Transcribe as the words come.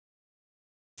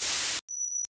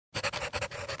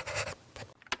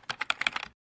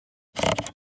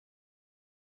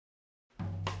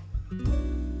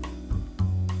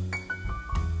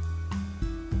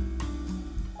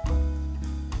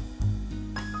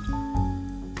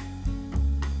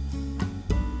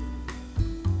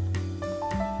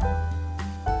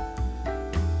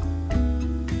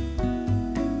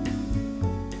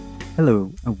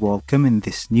Hello and welcome in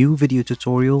this new video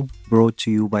tutorial brought to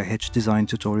you by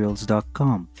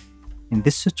Hdesigntutorials.com. In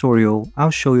this tutorial, I'll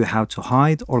show you how to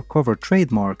hide or cover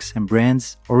trademarks and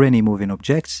brands or any moving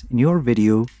objects in your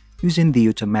video using the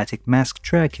automatic mask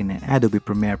tracking in Adobe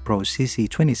Premiere Pro CC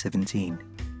 2017.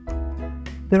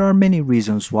 There are many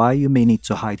reasons why you may need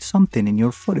to hide something in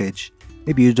your footage.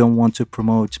 Maybe you don't want to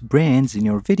promote brands in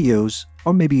your videos,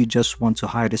 or maybe you just want to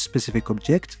hide a specific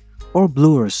object or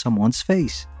blur someone's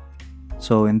face.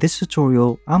 So in this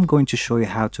tutorial, I'm going to show you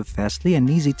how to fastly and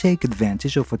easily take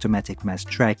advantage of automatic mask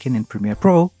tracking in Premiere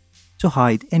Pro to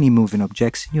hide any moving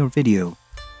objects in your video.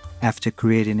 After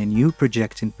creating a new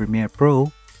project in Premiere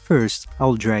Pro, first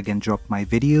I'll drag and drop my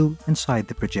video inside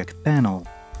the project panel.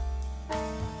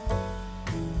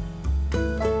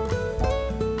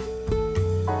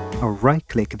 I'll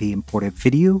right-click the imported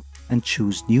video and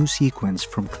choose New Sequence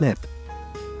from Clip.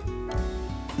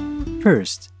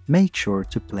 First, make sure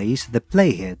to place the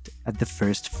playhead at the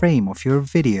first frame of your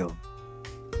video.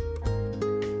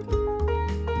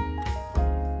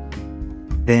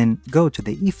 Then go to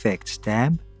the Effects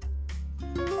tab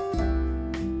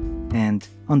and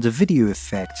under Video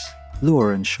Effects,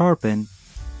 Blur and Sharpen,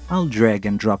 I'll drag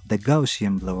and drop the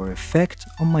Gaussian Blur effect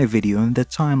on my video in the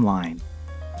timeline.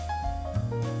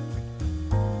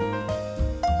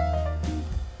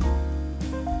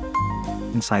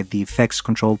 Inside the Effects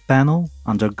Control panel,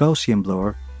 under Gaussian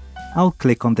Blur, I'll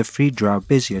click on the Free Draw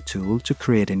Bezier tool to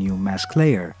create a new mask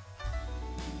layer.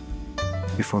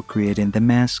 Before creating the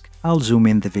mask, I'll zoom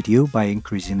in the video by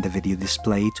increasing the video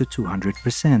display to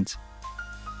 200%.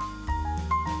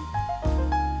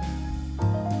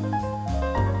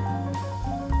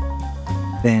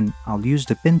 Then I'll use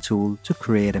the Pen tool to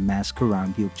create a mask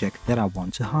around the object that I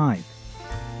want to hide.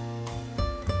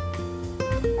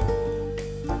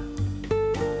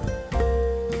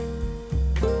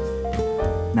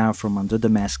 Now from under the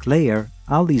mask layer,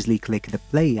 I'll easily click the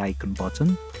play icon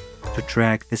button to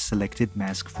drag the selected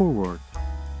mask forward.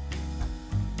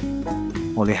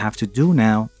 All you have to do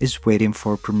now is waiting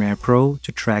for Premiere Pro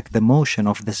to track the motion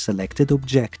of the selected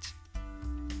object.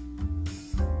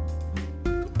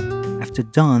 After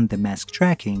done the mask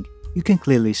tracking, you can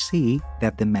clearly see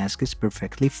that the mask is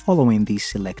perfectly following the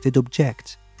selected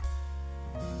object.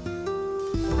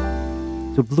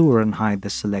 To blur and hide the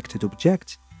selected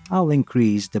object, I'll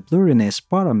increase the blurriness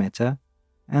parameter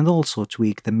and also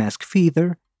tweak the mask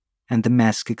feather and the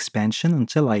mask expansion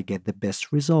until I get the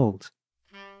best result.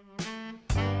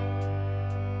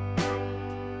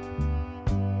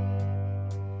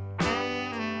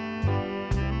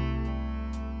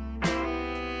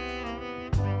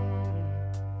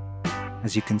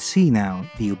 As you can see now,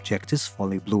 the object is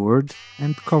fully blurred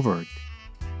and covered.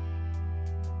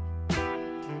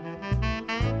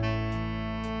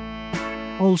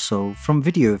 Also, from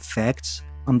Video Effects,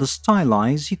 under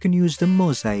Stylize you can use the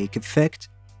Mosaic effect,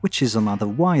 which is another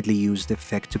widely used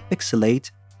effect to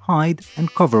pixelate, hide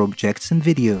and cover objects in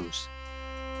videos.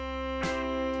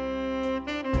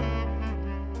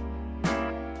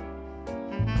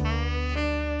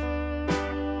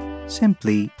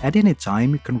 Simply, at any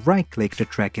time you can right-click the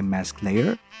tracking mask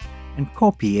layer and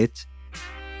copy it,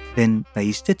 then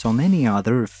paste it on any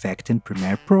other effect in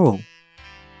Premiere Pro.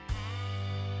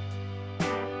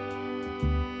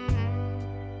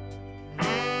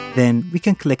 Then we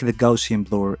can click the Gaussian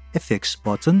Blur FX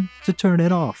button to turn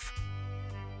it off.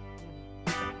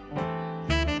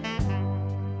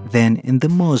 Then in the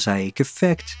Mosaic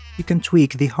effect, you can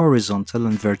tweak the horizontal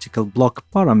and vertical block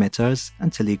parameters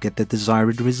until you get the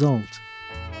desired result.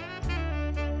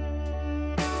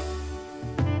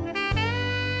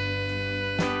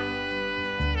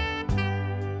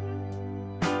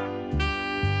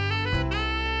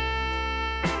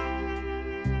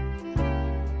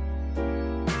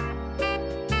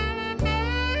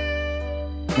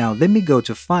 Now let me go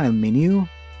to File menu,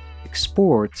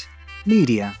 Export,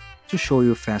 Media, to show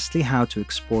you fastly how to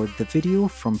export the video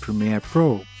from Premiere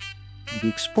Pro. In the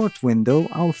Export window,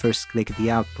 I'll first click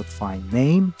the output file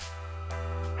name,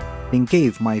 then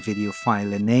give my video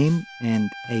file a name and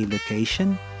a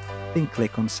location, then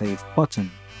click on Save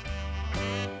button.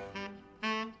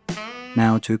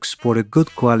 Now to export a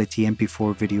good quality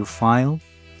MP4 video file,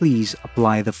 please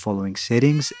apply the following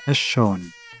settings as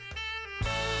shown.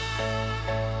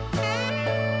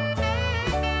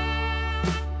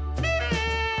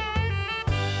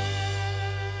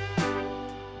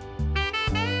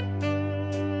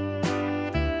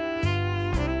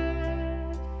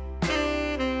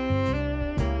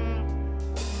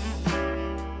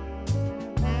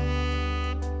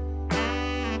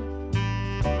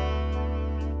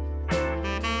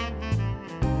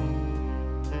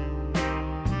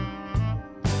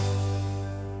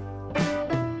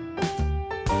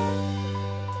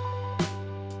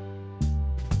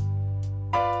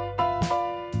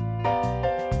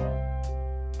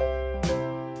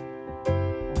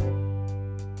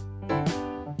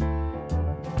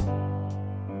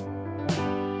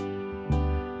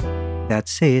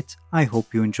 that's it. I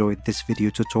hope you enjoyed this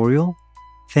video tutorial.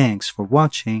 Thanks for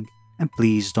watching, and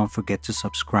please don't forget to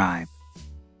subscribe.